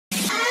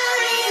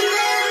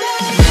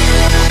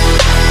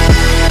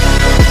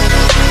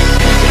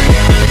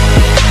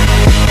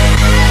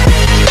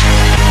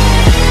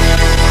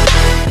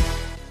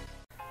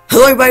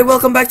everybody,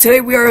 welcome back. Today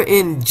we are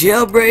in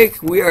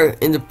Jailbreak. We are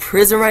in the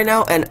prison right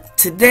now, and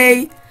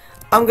today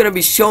I'm gonna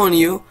be showing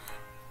you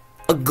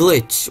a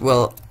glitch.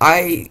 Well,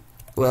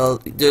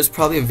 there's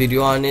probably a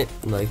video on it,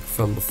 like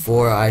from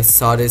before. I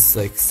saw this,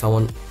 like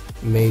someone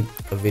made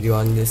a video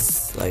on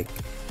this. Like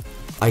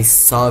I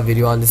saw a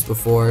video on this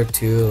before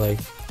too. Like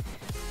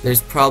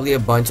there's probably a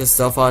bunch of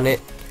stuff on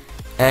it,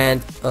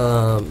 and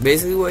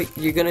basically what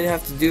you're gonna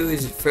have to do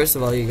is, first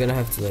of all, you're gonna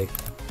have to like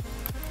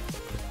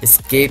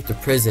escape the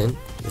prison.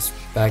 Just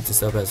back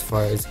this up as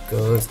far as it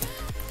goes.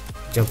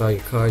 Jump out your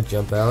car,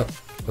 jump out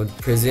of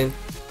the prison,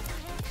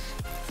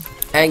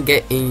 and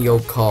get in your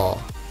car.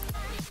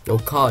 You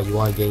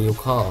want to get in your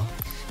car,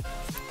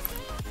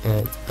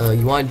 and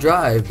you want to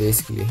drive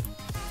basically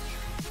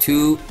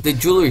to the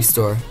jewelry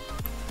store.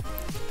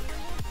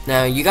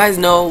 Now you guys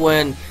know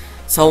when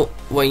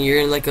you're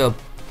in like a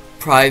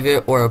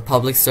private or a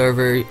public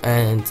server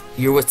and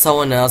you're with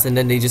someone else, and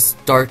then they just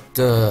start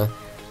the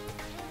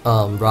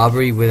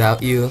robbery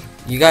without you.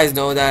 You guys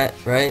know that,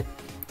 right?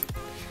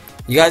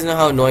 You guys know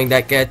how annoying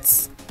that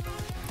gets.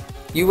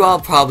 You all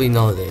probably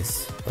know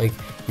this. Like,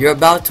 you're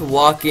about to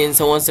walk in,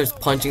 someone starts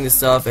punching the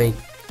stuff, and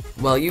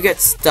well, you get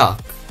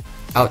stuck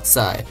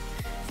outside,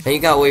 and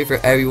you gotta wait for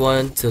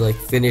everyone to like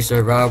finish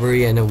their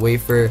robbery, and then wait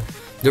for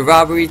the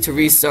robbery to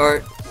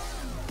restart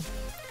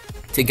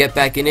to get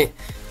back in it.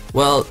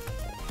 Well,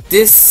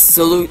 this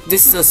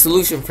is a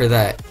solution for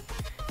that.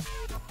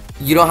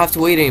 You don't have to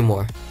wait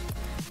anymore,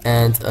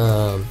 and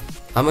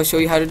I'm gonna show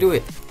you how to do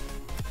it.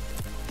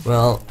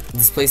 Well,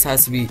 this place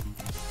has to be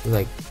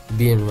like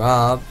being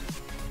robbed,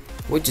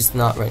 which it's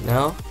not right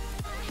now,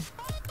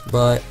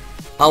 but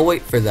I'll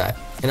wait for that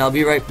and I'll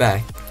be right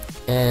back.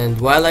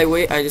 And while I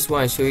wait, I just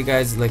want to show you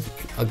guys like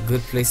a good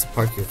place to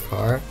park your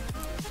car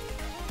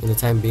in the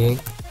time being.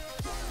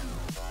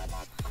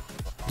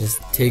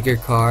 Just take your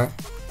car,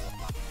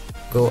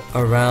 go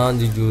around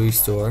the jewelry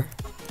store,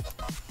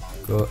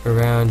 go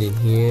around in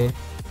here,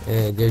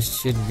 and there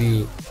should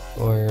be,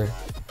 or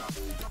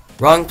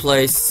wrong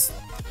place.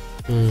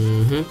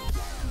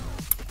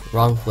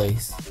 Wrong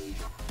place.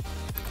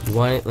 You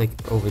want it like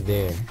over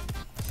there.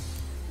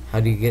 How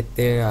do you get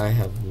there? I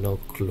have no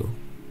clue.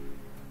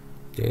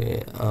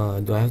 Do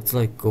I have to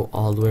like go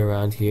all the way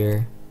around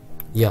here?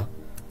 Yeah.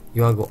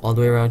 You want to go all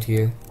the way around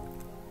here,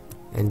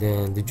 and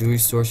then the jewelry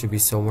store should be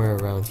somewhere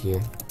around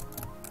here.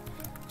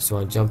 So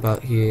I jump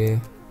out here.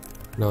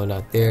 No,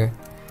 not there.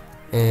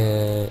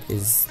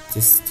 Is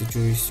this the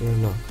jewelry store?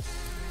 No.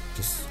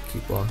 Just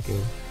keep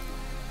walking.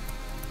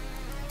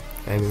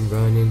 I mean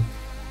running,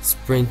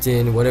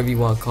 sprinting, whatever you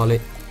want to call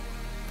it.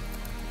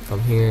 Come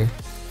here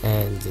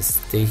and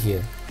just stay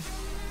here.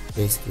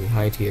 Basically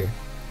hide here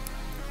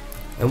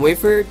and wait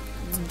for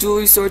the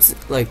jewelry store to,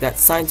 like that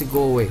sign to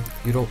go away.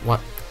 You don't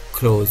want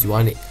closed, you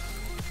want it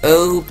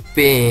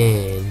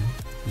open.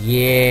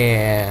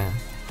 Yeah.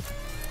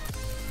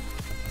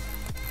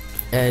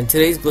 And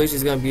today's glitch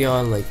is gonna be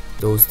on like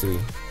those three.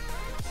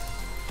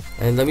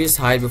 And let me just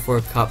hide before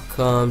a cop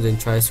comes and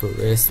tries to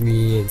arrest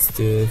me and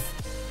stuff,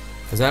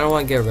 because I don't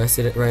want to get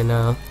arrested right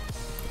now.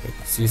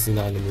 Like, seriously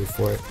not in the mood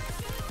for it.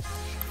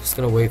 Just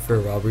gonna wait for a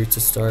robbery to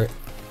start.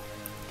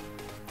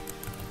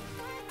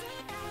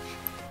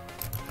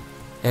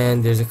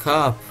 And there's a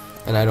cop,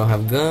 and I don't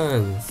have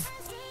guns.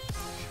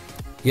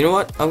 You know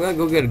what? I'm gonna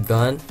go get a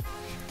gun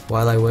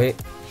while I wait.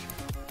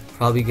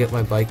 Probably get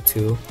my bike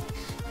too.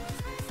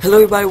 Hello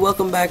everybody,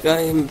 welcome back. I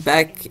am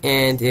back,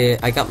 and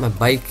I got my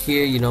bike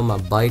here. You know, my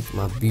bike,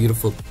 my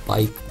beautiful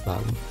bike,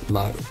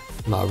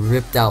 my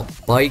ripped out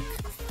bike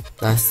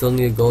that I still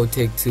need to go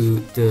take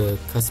to the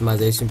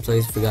customization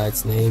place. Forgot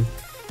its name,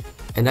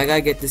 and I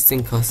gotta get this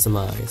thing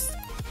customized.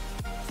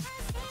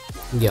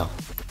 Yeah.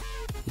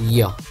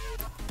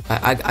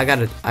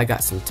 I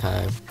got some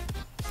time.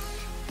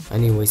 I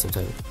need to waste some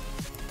time.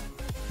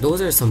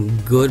 Those are some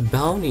good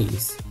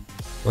bounties.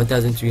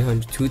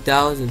 1,300,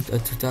 2,000, a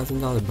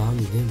 $2,000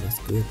 bounty. Damn, that's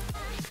good.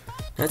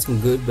 That's some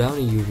good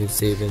bounty you've been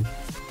saving.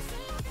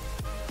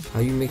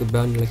 How you make a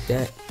bounty like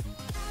that?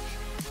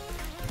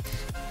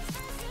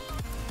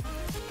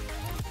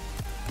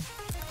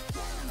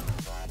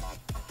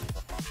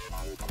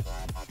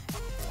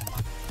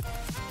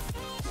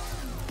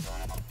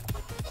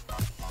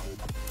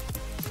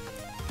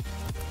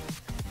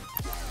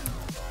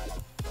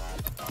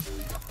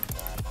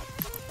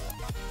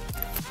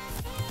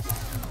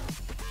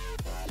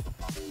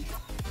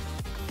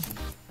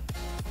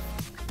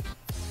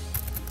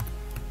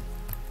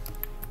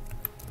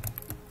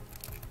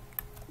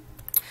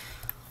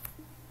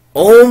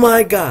 Oh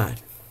my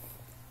god,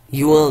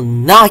 you will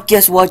not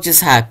guess what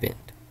just happened.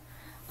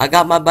 I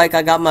got my bike,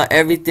 I got my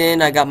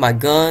everything, I got my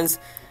guns,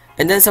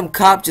 and then some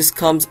cop just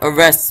comes,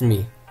 arrests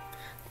me.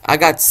 I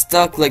got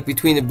stuck like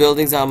between the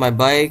buildings on my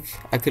bike.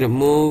 I couldn't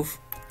move,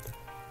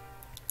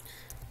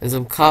 and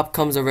some cop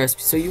comes, arrests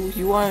me. So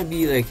you want to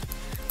be like,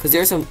 because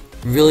there's some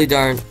really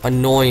darn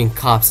annoying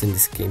cops in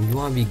this game. You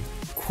want to be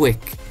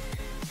quick.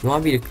 You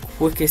want to be the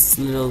quickest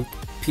little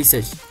piece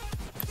of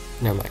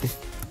never mind.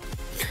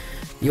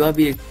 You want to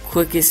be the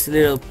quickest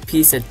little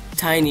piece of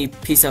tiny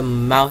piece of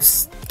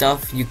mouse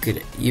stuff you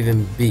could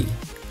even be.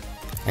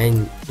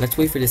 And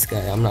let's wait for this guy.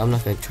 I'm not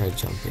gonna try to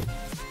jump in.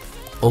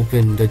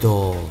 Open the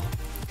door.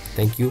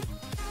 Thank you.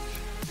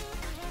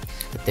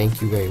 Thank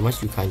you very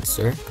much, you kind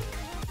sir.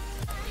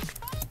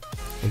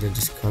 And then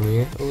just come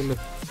here. Oh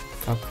look,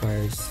 cop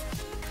cars.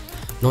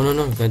 No,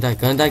 gonna die.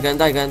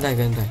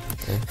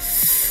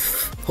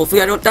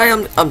 Hopefully I don't die.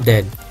 I'm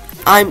dead.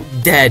 I'm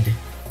dead.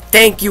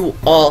 Thank you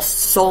all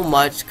so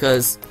much,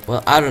 cause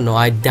well, I don't know,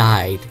 I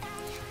died.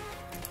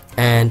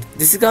 And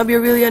this is gonna be a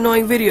really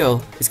annoying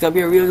video. It's gonna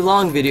be a really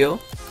long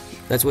video.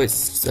 That's what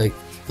it's like.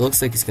 It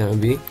looks like it's gonna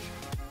be.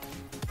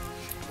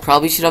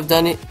 Probably should have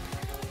done it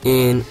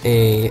in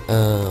a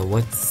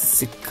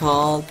what's it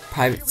called?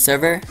 Private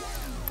server.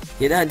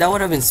 Yeah, that would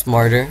have been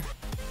smarter.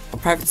 A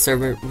private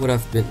server would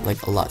have been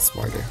like a lot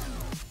smarter.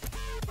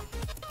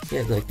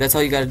 Yeah, like that's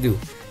all you gotta do.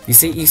 You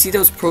see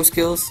those pro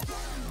skills?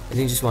 I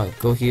think you just want to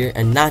go here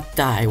and not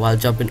die while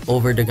jumping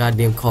over the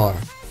goddamn car.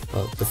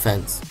 Well, the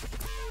fence.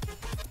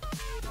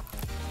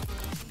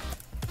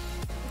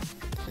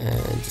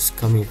 And just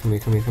come here. Come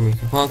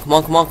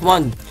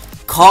on.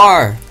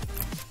 Car!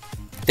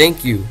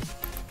 Thank you.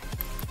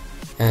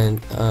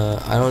 And,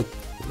 I don't...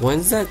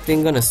 When's that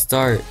thing gonna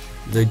start?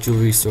 The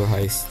jewelry store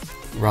heist.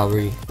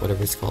 Robbery,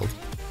 whatever it's called.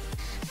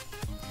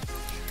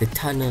 The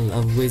Tunnel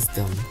of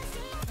Wisdom.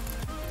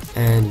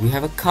 And we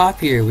have a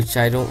cop here, which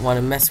I don't want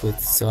to mess with,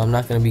 so I'm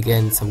not gonna be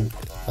getting some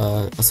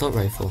assault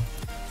rifle.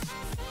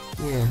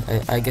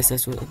 Yeah, I guess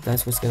that's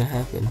what's gonna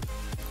happen.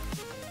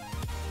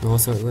 No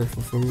assault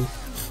rifle for me.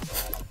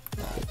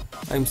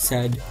 I'm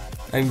sad.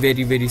 I'm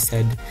very, very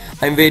sad.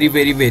 I'm very,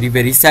 very, very,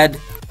 very sad.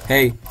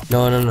 Hey,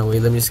 no,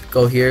 wait, let me just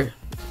go here.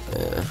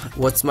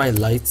 What's my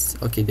lights?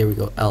 Okay, there we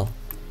go. L.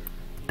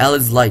 L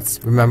is lights.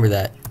 Remember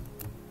that.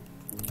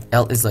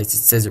 L is lights.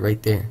 It says it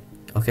right there.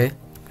 Okay.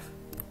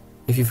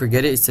 If you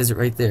forget it, it says it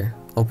right there.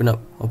 Open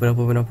up.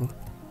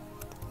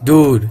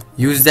 Dude,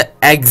 use the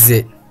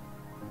exit.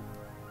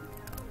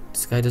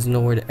 This guy doesn't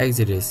know where the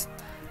exit is.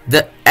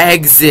 The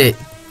exit.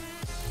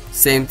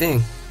 Same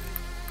thing.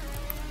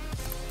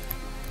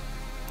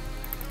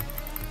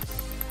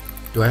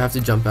 Do I have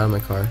to jump out of my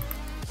car?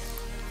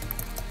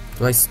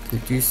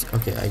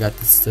 Okay, I got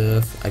the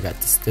stuff.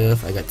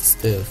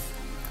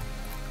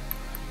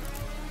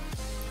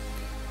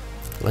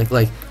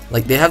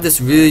 Like they have this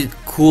really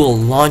cool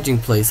launching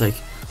place. Like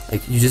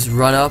you just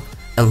run up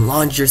and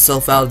launch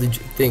yourself out of the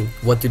thing.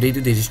 What do? They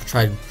just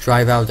try to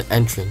drive out the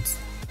entrance.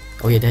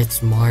 Oh yeah, that's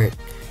smart.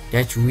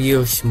 That's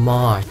real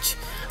smart.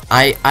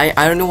 I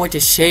don't know what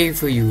to say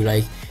for you.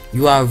 Like,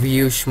 you are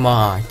real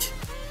smart.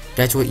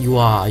 That's what you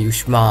are. You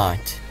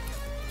smart.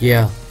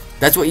 Yeah,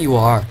 that's what you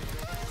are.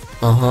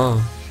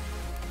 Well,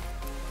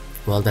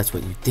 that's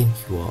what you think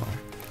you are,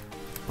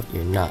 but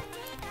you're not.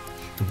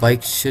 The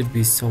bike should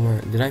be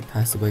somewhere. Did I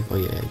pass the bike? Oh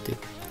yeah, I did.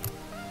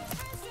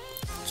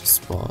 Just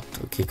spawned.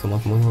 Okay, come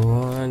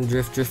on.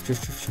 Drift.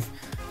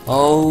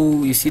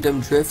 Oh, you see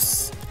them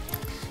drifts?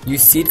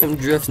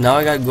 Now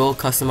I gotta go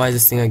customize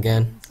this thing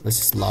again. Let's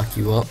just lock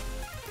you up.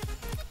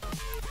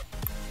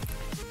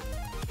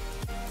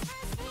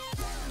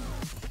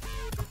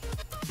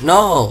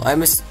 No, I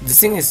missed. This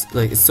thing is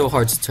like, it's so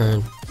hard to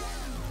turn.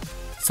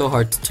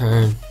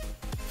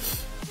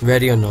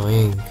 Very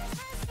annoying.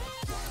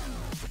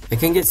 It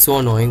can get so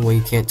annoying when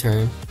you can't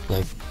turn.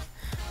 Like,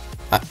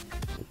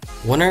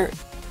 when are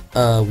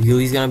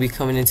wheelies gonna be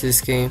coming into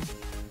this game?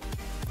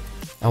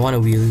 I want a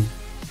wheelie.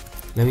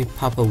 Let me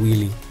pop a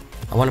wheelie.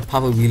 I want to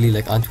pop a wheelie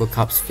like onto a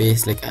cop's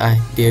face. Like,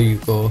 there you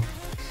go.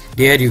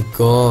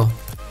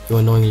 You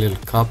annoying little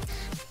cop.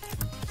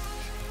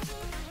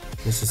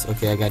 This is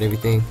okay. I got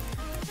everything.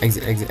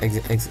 Exit.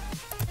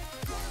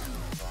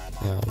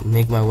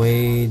 Make my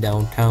way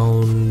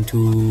downtown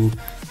to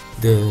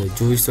the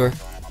jewelry store,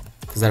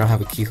 because I don't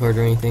have a key card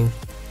or anything.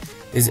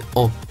 Is it?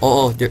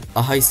 Oh, they're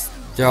a heist.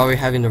 They're already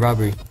having the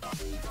robbery.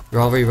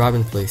 They're already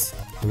robbing the place.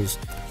 Let me just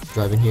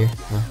drive in here.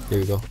 There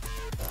we go.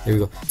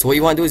 So what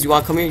you want to do is you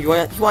want to come here. You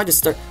want to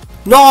start.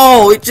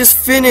 No, it just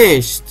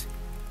finished.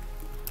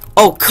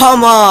 Oh,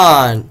 come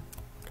on.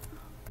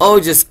 Oh,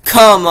 just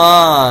come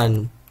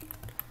on.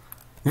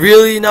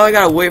 Really? Now I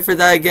gotta wait for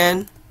that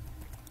again?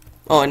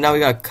 Oh, and now we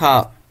got a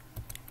cop.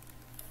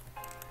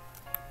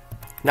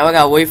 Now I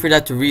gotta wait for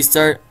that to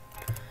restart.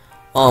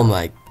 Oh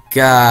my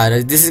god,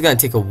 this is gonna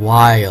take a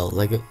while.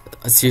 Like,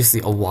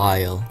 seriously, a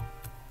while.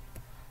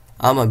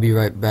 I'm gonna be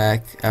right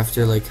back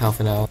after like half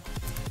an hour.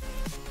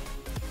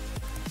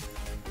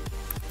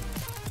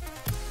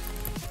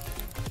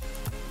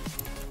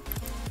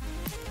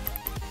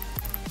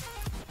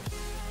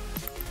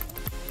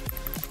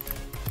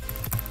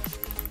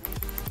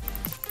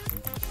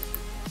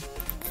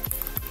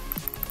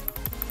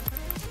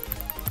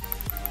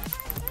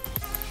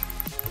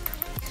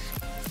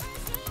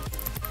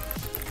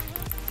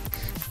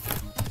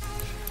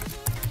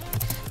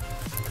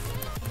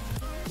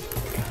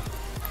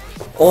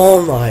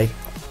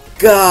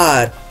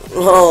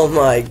 Oh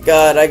my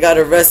god, I got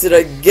arrested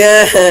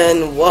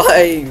again.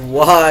 Why?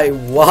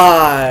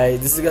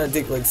 This is gonna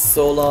take like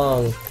so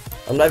long.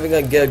 I'm not even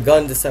gonna get a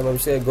gun this time. I'm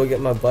just gonna go get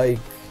my bike.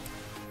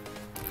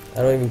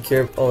 I don't even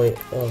care. Oh wait,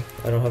 oh,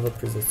 I don't have a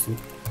prison suit.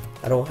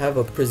 I don't have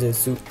a prison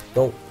suit.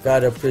 Don't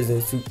got a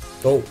prison suit.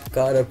 Don't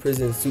got a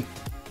prison suit.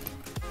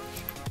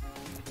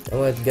 I'm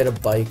gonna get a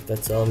bike.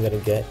 That's all I'm gonna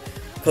get.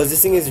 Cause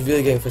this thing is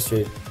really getting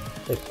frustrated.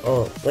 Like,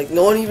 oh, like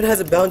no one even has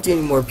a bounty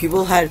anymore.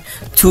 People had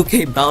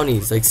 2K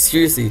bounties. Like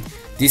seriously,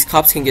 these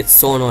cops can get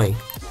so annoying.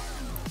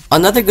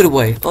 Another good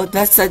way. Oh,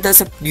 that's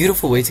a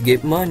beautiful way to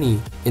get money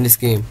in this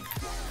game.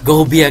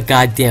 Go be a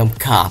goddamn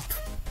cop.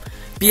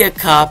 Be a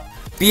cop.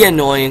 Be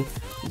annoying.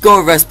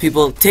 Go arrest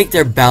people. Take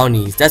their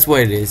bounties. That's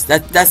what it is.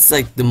 That's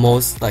like the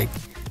most like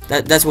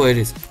that's what it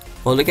is.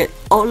 Oh look at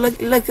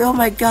look oh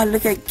my god,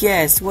 look at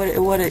Gas. What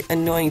an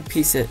annoying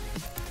piece of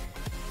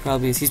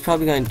probably is. He's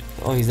probably going.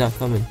 Oh, he's not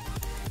coming.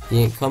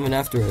 He ain't coming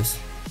after us.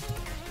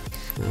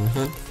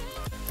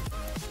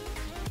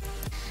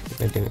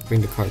 God damn it, bring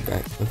the car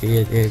back.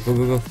 Okay, yeah,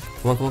 go.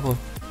 Come on.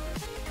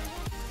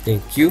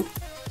 Thank you.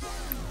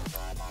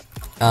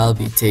 I'll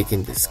be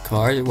taking this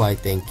car. Why,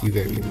 thank you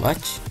very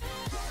much.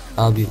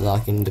 I'll be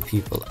locking the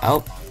people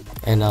out,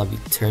 and I'll be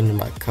turning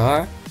my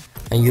car,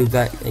 and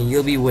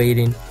you'll be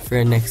waiting for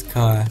the next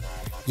car.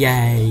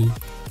 Yay!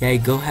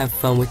 Go have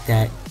fun with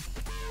that.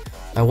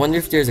 I wonder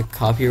if there's a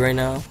cop here right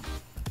now.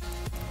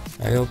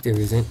 I hope there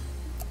isn't,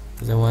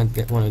 because I want to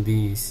get one of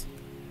these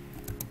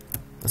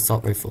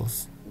assault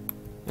rifles.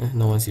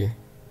 No one's here.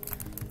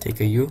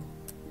 Take a U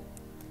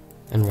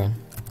and run.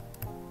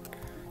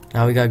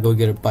 Now we gotta go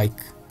get a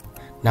bike.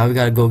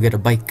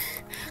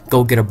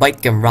 Go get a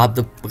bike and rob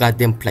the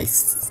goddamn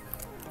place.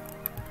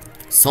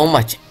 So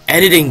much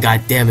editing,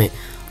 goddammit.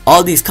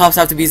 All these cops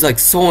have to be like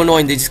so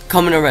annoying. They just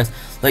come and arrest.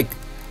 Like,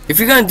 if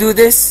you're gonna do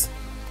this,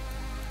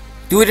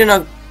 do it in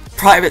a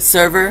private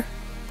server.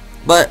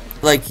 But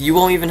like, you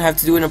won't even have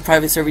to do it in a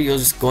private server. You'll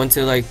just go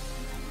into like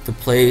the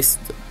place,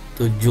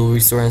 the jewelry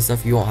store and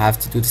stuff. You won't have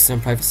to do this in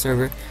a private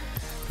server.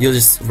 You'll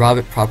just rob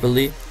it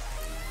properly.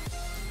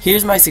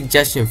 Here's my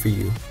suggestion for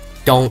you.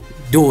 Don't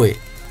do it.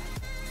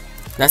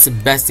 That's the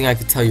best thing I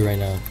could tell you right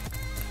now.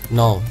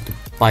 No, the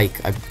bike.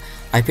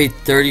 I paid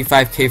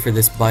 35K for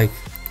this bike.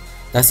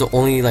 That's the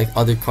only like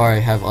other car I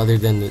have other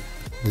than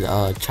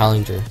the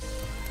Challenger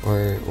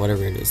or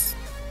whatever it is,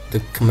 the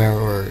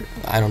Camaro, or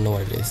I don't know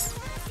what it is.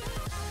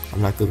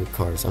 I'm not good with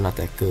cars. I'm not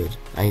that good.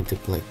 I ain't the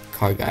like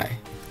car guy.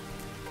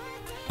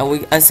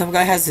 And some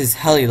guy has his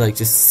heli like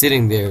just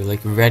sitting there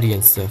like ready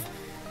and stuff.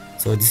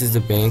 So this is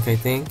the bank, I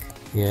think.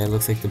 Yeah, it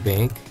looks like the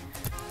bank.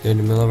 They're in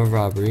the middle of a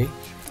robbery.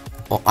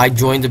 Oh, I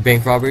joined the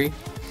bank robbery.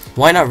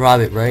 Why not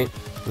rob it, right?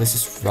 Let's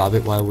just rob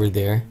it while we're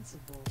there.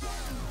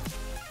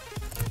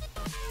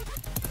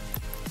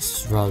 Let's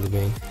just rob the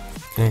bank.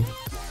 Okay.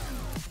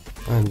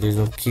 And there's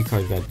no key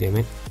card,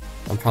 goddammit.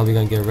 I'm probably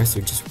gonna get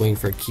arrested just waiting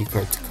for a key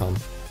card to come.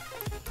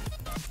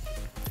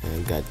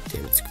 And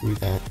goddammit, screw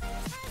that.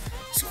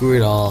 Screw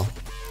it all.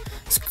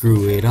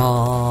 Screw it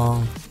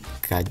all.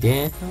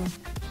 Goddamn.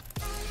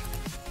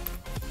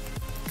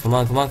 Come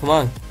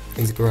on.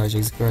 Exit garage.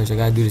 I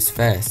gotta do this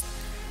fast.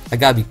 I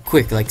gotta be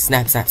quick, like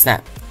snap.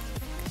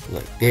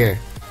 Like there.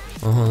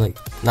 Like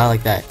not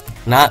like that.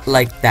 Not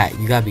like that.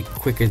 You gotta be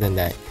quicker than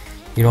that.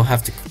 You don't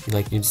have to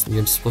like you're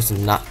just supposed to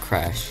not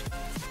crash.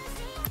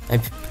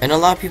 And a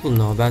lot of people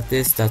know about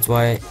this. That's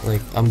why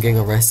like I'm getting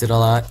arrested a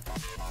lot.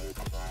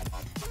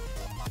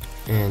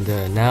 And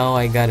now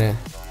I gotta.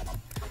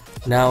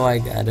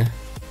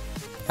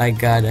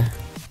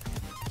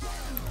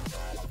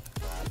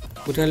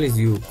 What the hell is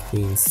you,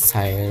 Queen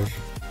Sire?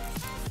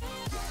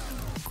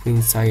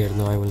 Queen Sire,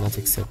 no, I will not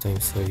accept. I am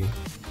sorry.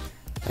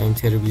 I am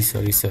terribly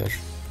sorry, sir.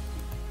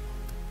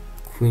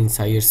 Queen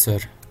Sire, sir.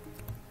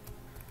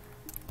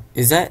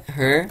 Is that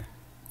her?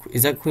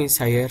 Is that Queen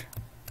Sire?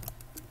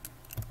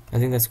 I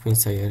think that's Queen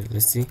Sire.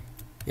 Let's see.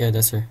 Yeah,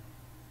 that's her.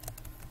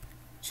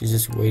 She's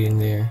just waiting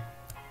there.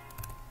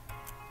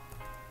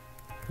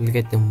 Look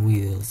at them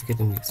wheels. You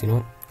know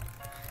what?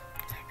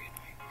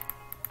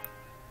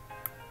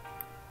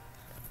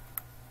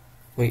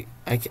 Wait,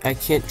 I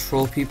can't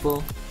troll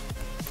people.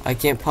 I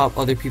can't pop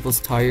other people's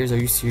tires. Are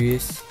you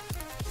serious?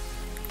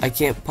 I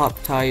can't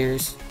pop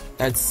tires.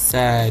 That's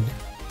sad.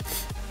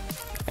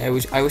 I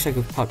wish I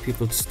could pop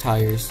people's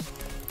tires.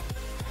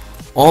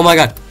 Oh my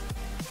god.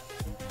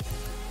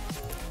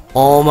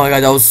 Oh my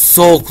god, that was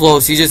so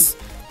close. He just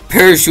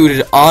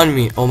parachuted on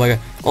me. Oh my god.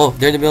 Oh,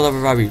 they're in the middle of a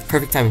robbery.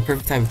 Perfect timing.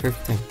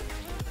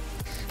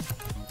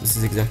 This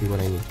is exactly what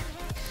I need.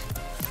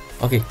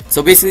 Okay,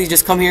 so basically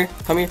just come here.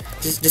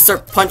 Just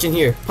start punching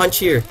here. Punch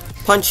here.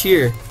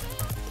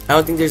 I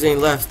don't think there's any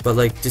left, but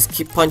like just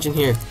keep punching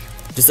here.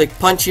 Just like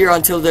punch here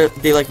until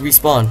they like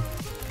respawn.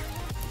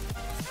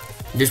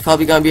 There's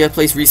probably gonna be a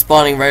place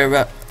respawning right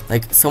around,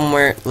 like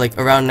somewhere like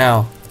around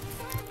now.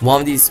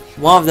 One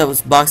of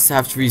those boxes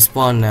have to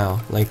respawn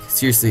now. Like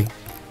seriously.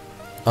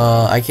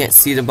 I can't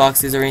see the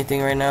boxes or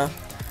anything right now.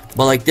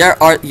 But like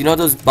there are, you know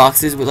those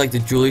boxes with like the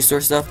jewelry store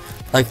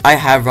stuff? Like I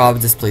have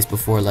robbed this place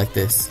before like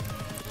this.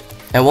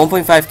 At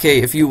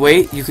 1.5k, if you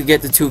wait, you could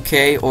get the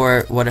 2k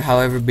or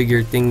however big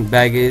your thing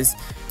bag is.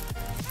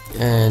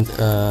 And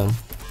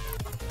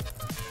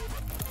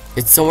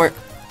it's somewhere.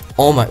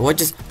 Oh my, what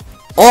just?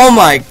 Oh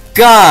my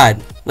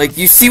god! Like,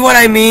 you see what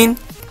I mean?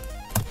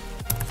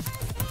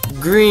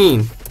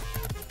 Green.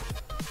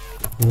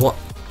 What?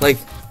 Like,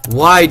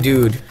 why,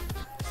 dude?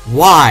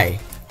 Why?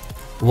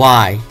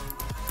 Why?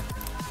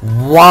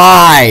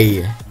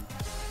 Why?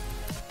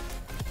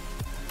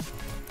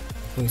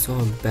 Okay, so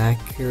I'm back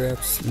her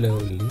up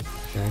slowly.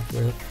 Back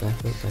her up,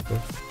 back her up, back her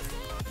up.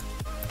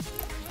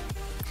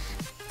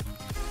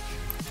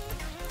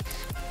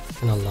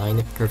 And align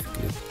it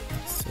perfectly.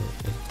 So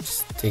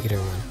just take it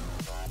around.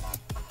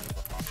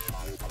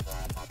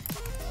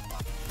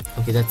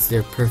 Okay, that's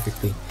there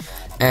perfectly.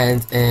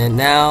 And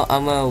now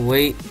I'm gonna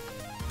wait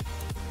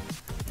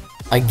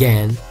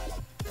again,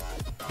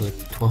 like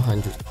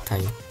 200th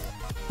time.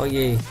 Oh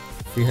yay,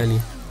 free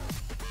heli.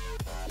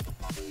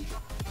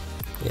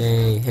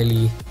 Yay,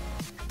 heli.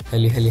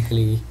 Heli, heli,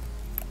 heli.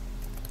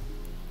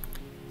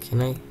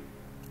 Can I?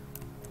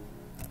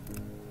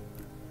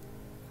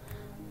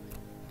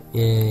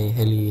 Yay,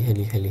 heli,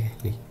 heli, heli,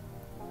 heli.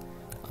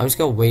 I'm just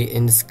gonna wait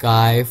in the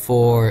sky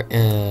for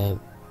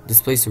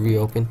this place to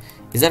reopen.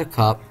 Is that a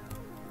cop?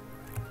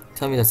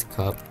 Tell me that's a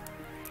cop.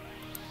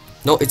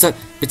 No, it's a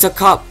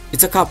cop.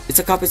 It's a cop. It's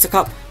a cop. It's a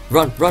cop.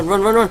 Run, run,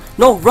 run, run, run.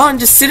 No, run.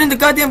 Just sit in the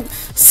goddamn.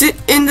 Sit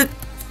in the.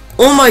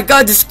 Oh my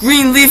god, this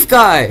green leaf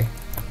guy.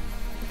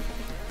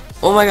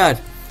 Oh my god.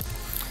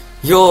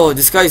 Yo,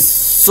 this guy's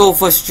so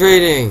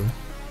frustrating.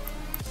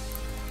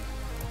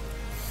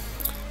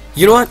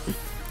 You know what?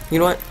 You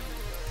know what?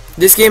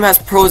 This game has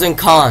pros and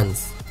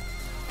cons.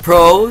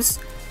 Pros,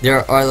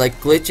 there are like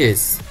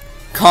glitches.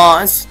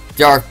 Cons,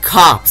 there are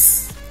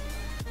cops.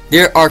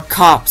 There are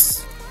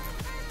cops.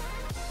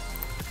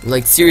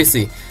 Like,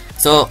 seriously.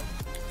 So,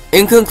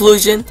 in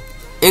conclusion,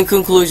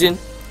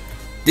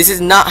 this is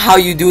not how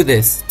you do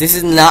this. This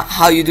is not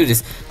how you do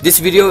this. This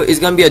video is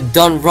gonna be a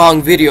done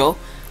wrong video.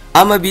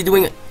 I'm gonna be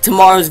doing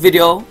tomorrow's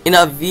video in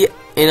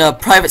a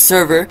private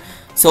server,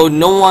 so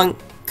no one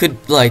could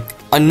like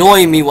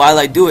annoy me while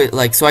I do it.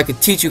 Like, so I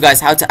could teach you guys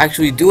how to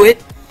actually do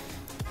it.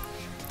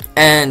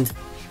 And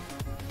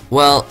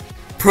well,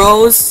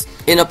 pros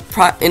in a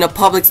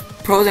public,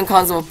 pros and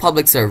cons of a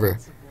public server.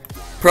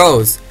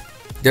 Pros: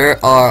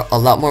 there are a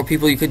lot more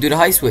people you could do the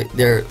heist with.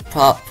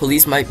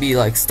 Police might be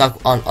like stuck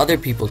on other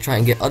people,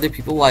 trying to get other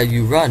people while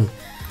you run.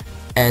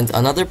 And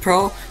another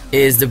pro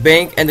is the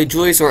bank and the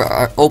jewelry store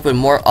are open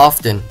more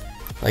often.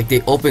 Like,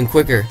 they open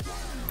quicker.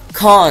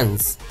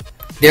 Cons: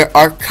 there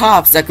are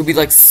cops that could be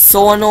like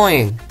so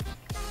annoying,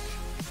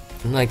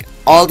 like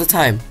all the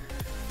time.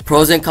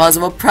 Pros and cons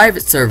of a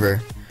private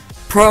server.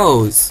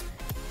 Pros: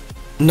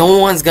 no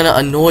one's gonna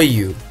annoy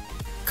you.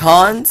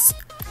 Cons: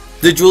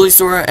 the jewelry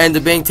store and the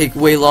bank take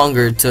way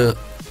longer to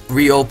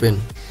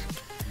reopen.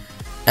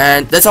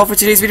 And that's all for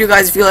today's video,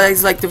 guys. If you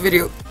guys like the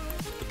video,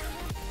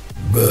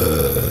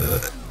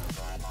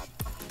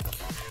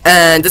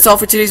 and that's all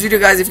for today's video,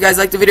 guys. If you guys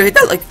like the video, hit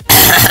that like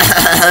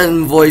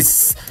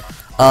voice.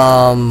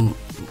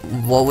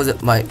 What was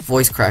it? My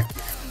voice cracked.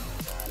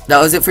 That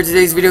was it for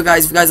today's video,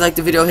 guys. If you guys liked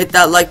the video, hit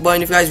that like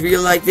button. If you guys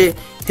really liked it,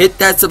 hit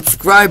that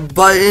subscribe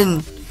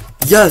button.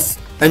 Yes,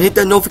 and hit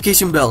that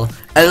notification bell.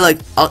 And like,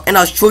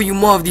 I'll show you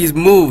more of these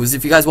moves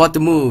if you guys want the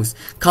moves.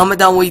 Comment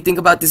down what you think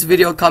about this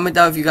video. Comment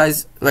down if you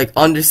guys like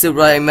understood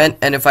what I meant,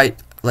 and if I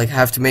like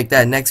have to make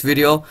that next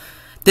video.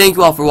 Thank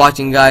you all for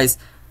watching, guys.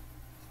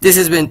 This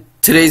has been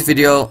today's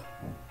video.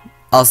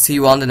 I'll see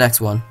you on the next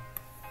one.